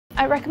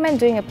I recommend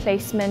doing a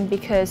placement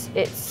because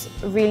it's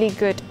a really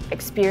good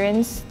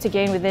experience to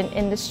gain within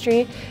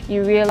industry.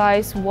 You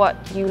realise what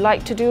you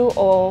like to do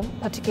or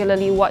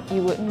particularly what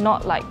you would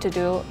not like to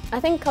do. I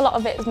think a lot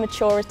of it is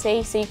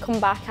maturity, so you come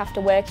back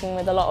after working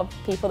with a lot of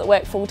people that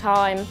work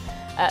full-time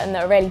and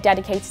that are really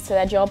dedicated to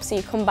their job, so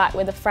you come back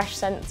with a fresh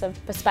sense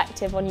of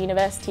perspective on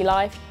university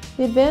life.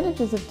 The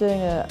advantages of doing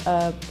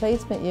a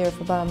placement year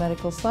for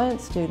biomedical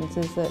science students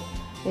is that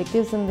it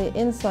gives them the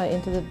insight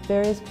into the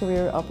various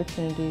career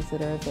opportunities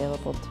that are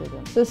available to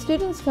them. So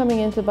students coming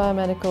into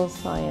biomedical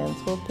science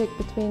will pick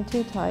between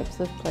two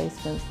types of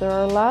placements. There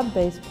are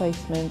lab-based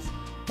placements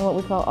and what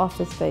we call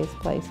office-based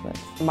placements.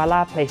 My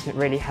lab placement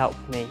really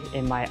helped me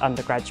in my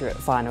undergraduate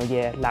final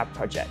year lab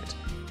project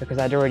because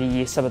I'd already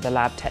used some of the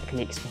lab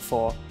techniques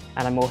before,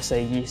 and I'm also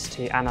used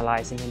to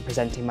analysing and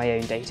presenting my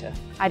own data.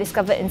 I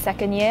discovered in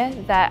second year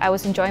that I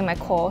was enjoying my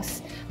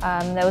course.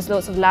 There was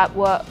lots of lab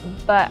work,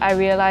 but I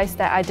realised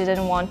that I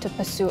didn't want to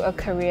pursue a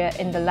career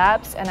in the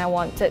labs and I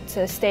wanted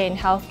to stay in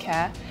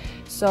healthcare.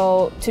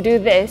 So to do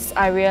this,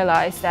 I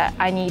realised that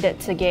I needed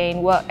to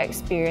gain work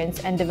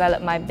experience and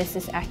develop my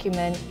business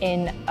acumen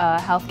in a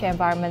healthcare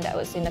environment that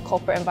was in a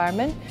corporate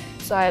environment.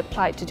 So I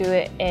applied to do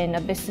it in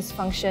a business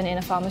function in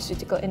a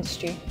pharmaceutical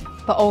industry.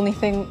 The only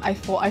thing I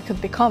thought I could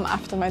become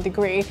after my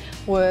degree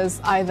was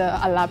either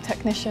a lab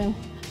technician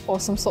or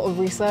some sort of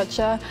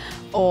researcher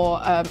or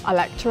a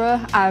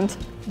lecturer, and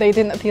they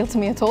didn't appeal to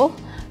me at all.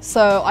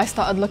 So I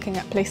started looking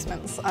at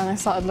placements and I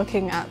started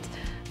looking at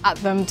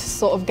them to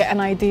sort of get an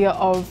idea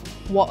of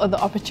what other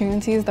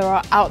opportunities there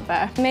are out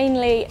there.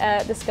 Mainly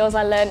the skills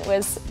I learnt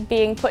was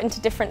being put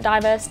into different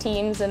diverse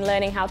teams and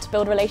learning how to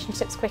build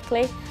relationships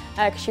quickly,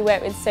 because you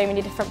work with so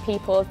many different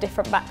people of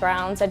different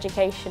backgrounds,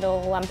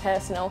 educational and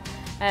personal,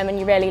 and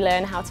you really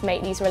learn how to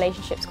make these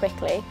relationships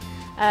quickly.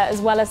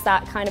 As well as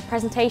that kind of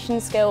presentation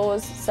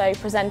skills, so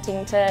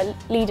presenting to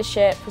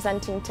leadership,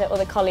 presenting to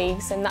other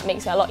colleagues, and that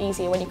makes it a lot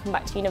easier when you come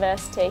back to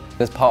university.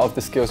 As part of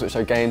the skills which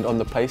I gained on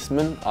the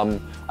placement,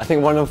 I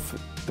think one of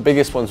the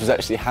biggest ones was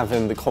actually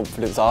having the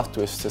confidence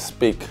afterwards to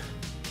speak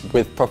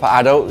with proper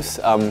adults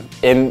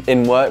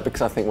in work,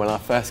 because I think when I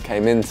first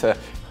came into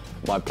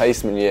my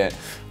placement year,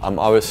 I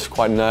was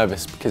quite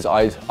nervous because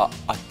I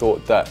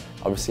thought that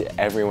obviously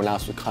everyone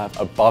else was kind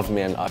of above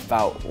me and I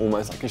felt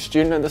almost like a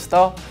student at the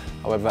start.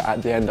 However,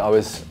 at the end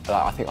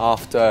I think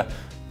after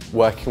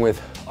working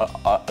with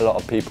a lot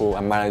of people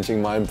and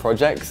managing my own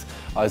projects,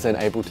 I was then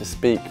able to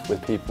speak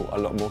with people a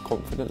lot more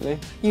confidently.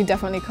 You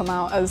definitely come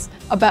out as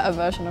a better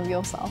version of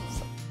yourself.